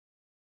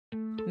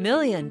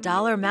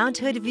Million-dollar Mount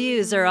Hood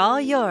views are all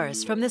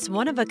yours from this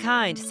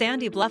one-of-a-kind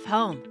Sandy Bluff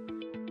home.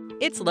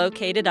 It's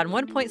located on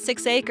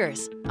 1.6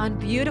 acres on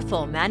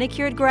beautiful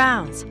manicured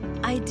grounds,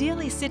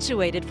 ideally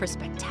situated for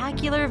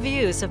spectacular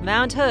views of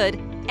Mount Hood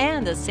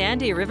and the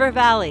Sandy River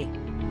Valley.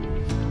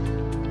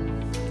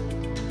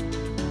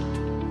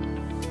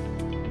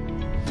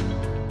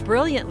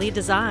 Brilliantly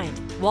designed,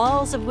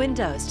 walls of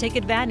windows take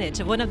advantage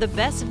of one of the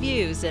best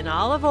views in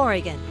all of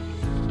Oregon.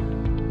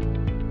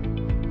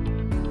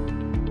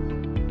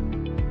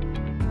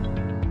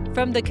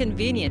 From the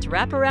convenient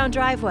wraparound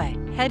driveway,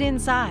 head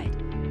inside.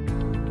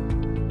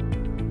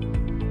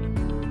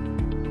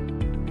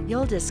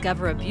 You'll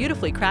discover a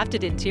beautifully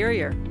crafted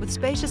interior with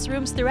spacious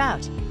rooms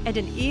throughout and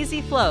an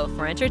easy flow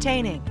for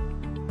entertaining.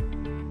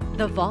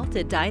 The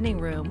vaulted dining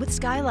room with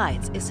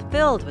skylights is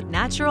filled with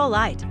natural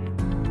light.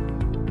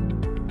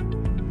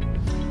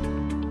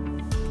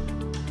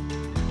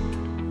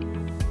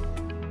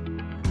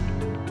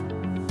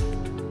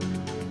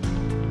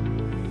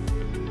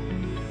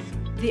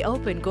 The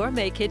open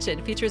gourmet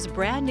kitchen features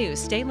brand new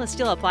stainless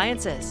steel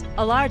appliances,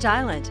 a large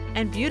island,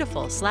 and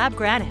beautiful slab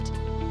granite.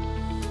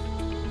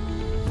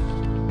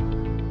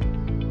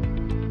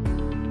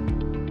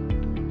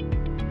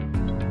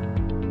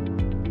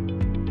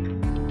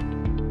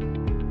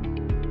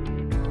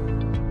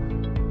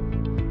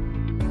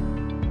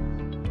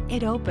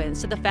 It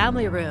opens to the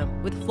family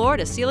room with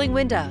floor-to-ceiling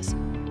windows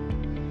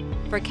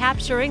for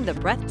capturing the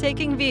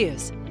breathtaking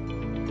views.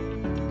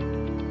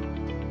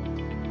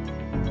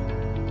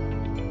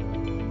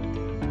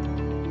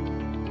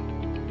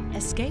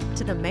 Escape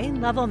to the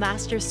main-level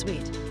master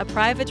suite, a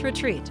private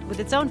retreat with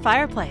its own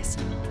fireplace.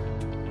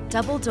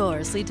 Double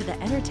doors lead to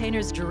the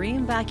entertainer's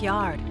dream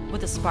backyard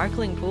with a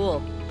sparkling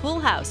pool,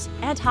 pool house,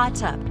 and hot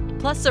tub,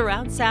 plus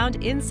surround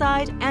sound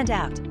inside and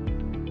out.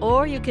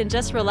 Or you can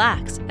just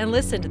relax and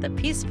listen to the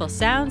peaceful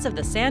sounds of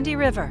the Sandy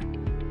River.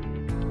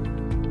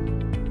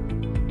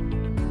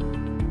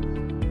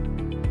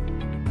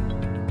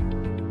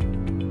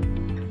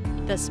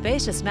 The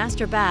spacious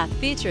master bath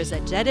features a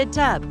jetted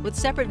tub with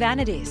separate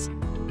vanities.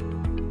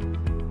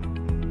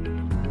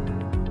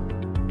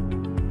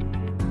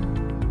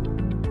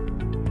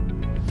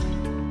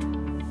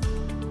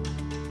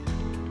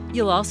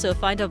 You'll also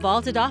find a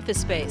vaulted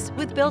office space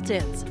with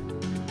built-ins.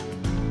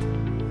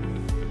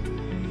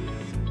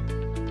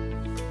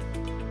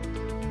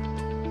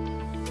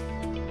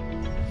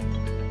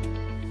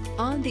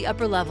 On the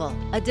upper level,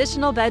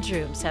 additional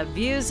bedrooms have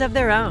views of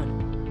their own.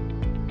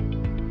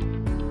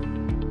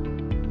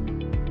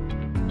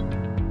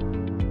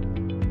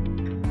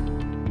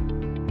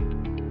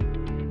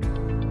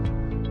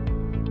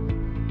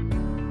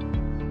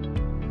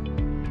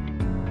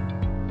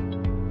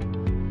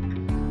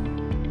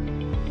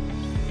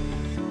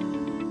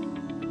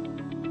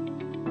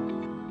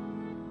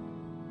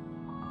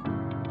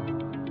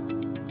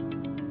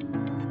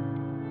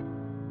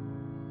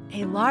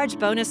 A large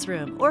bonus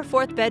room or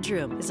fourth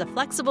bedroom is a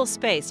flexible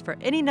space for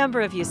any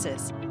number of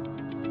uses.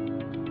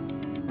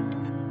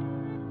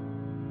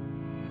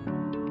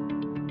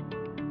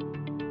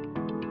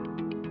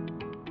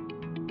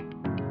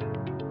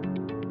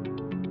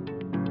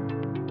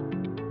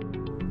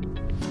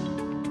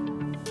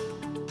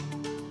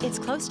 It's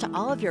close to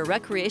all of your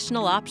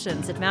recreational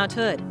options at Mount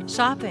Hood: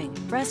 shopping,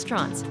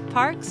 restaurants,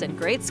 parks, and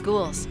great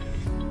schools.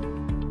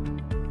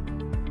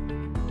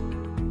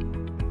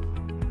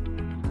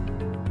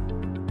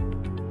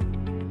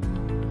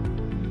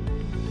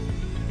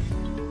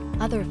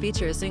 Other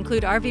features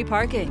include RV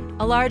parking,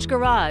 a large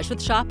garage with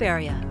shop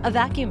area, a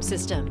vacuum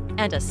system,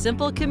 and a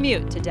simple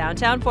commute to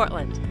downtown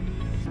Portland.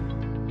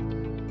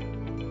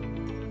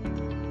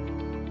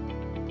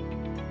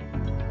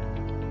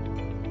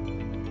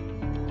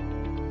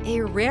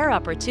 A rare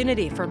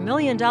opportunity for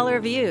million-dollar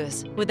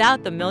views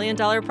without the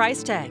million-dollar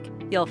price tag.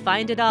 You'll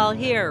find it all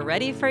here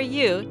ready for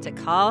you to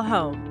call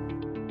home.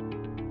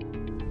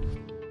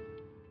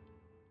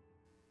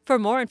 For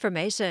more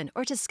information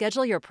or to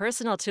schedule your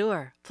personal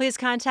tour, please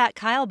contact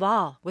Kyle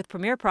Ball with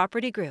Premier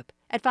Property Group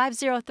at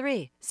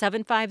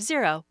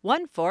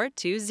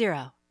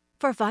 503-750-1420.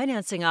 For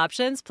financing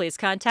options, please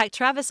contact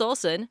Travis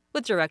Olson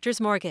with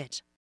Directors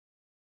Mortgage.